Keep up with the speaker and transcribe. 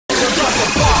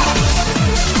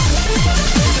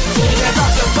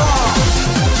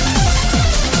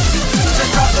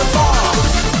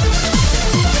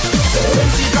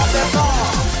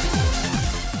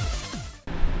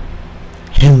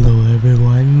Hello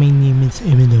everyone, my name is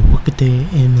Emil. Welcome to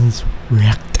Emil's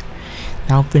React.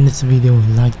 Now for this video, I'd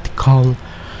like to call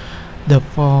the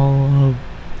Fall of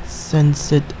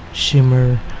Sunset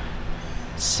Shimmer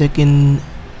second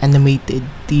animated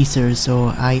teaser. So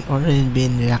I already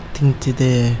been reacting to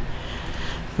the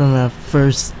from a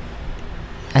first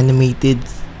animated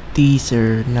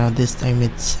teaser. Now this time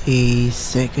it's a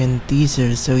second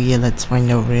teaser, so yeah, let's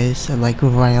find out what it is. So like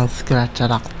vinyl scratch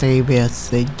at Octavius,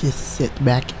 so just sit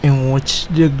back and watch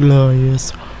the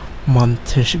glorious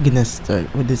montage. Gonna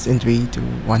start with this in 3, 2,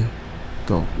 1,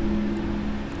 go.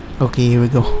 Okay, here we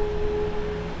go.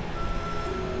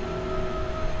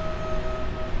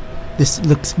 This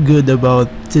looks good about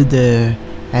the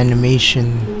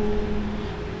animation,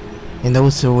 and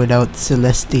also without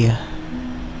Celestia,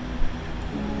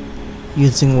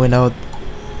 using without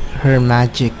her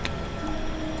magic,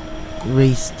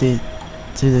 raised it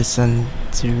to the sun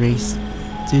to raise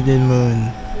to the moon,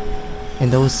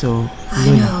 and also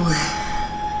Luna.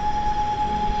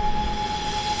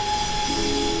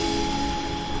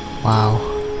 Wow.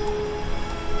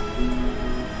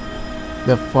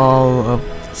 The Fall of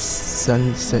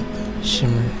Sunset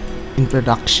Shimmer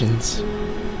introductions.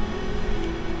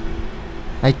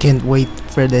 I can't wait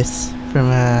for this from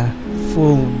a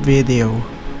full video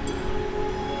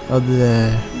of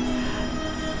the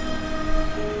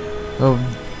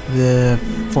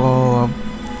Fall of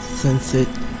Sunset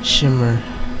Shimmer.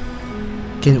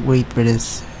 Can't wait for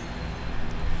this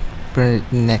for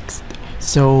next.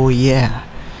 So yeah,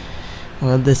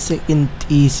 well, the second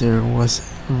teaser was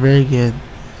very good,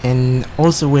 and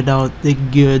also without the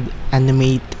good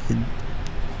animated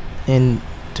and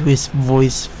twist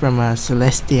voice from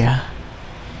Celestia.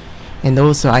 And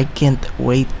also I can't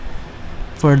wait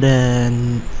for the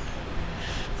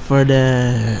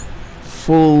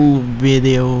full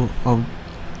video of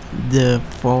the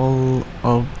Fall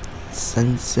of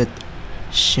Sunset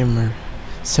Shimmer.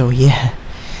 So yeah,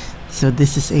 so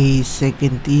this is a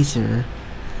second teaser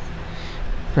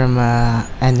from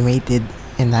animated,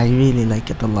 and I really like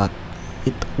it a lot.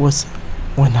 It was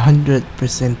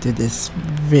 100% to this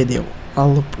video.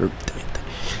 I'll approve to it.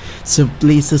 So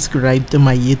please subscribe to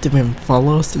my YouTube and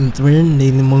follow us on Twitter and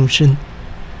Dailymotion.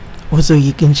 Also,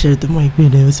 you can share to my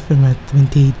videos from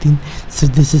 2018. So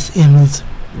this is Emil's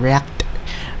React.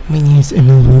 My name is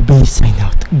Emil. We'll be signing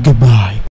out. Goodbye.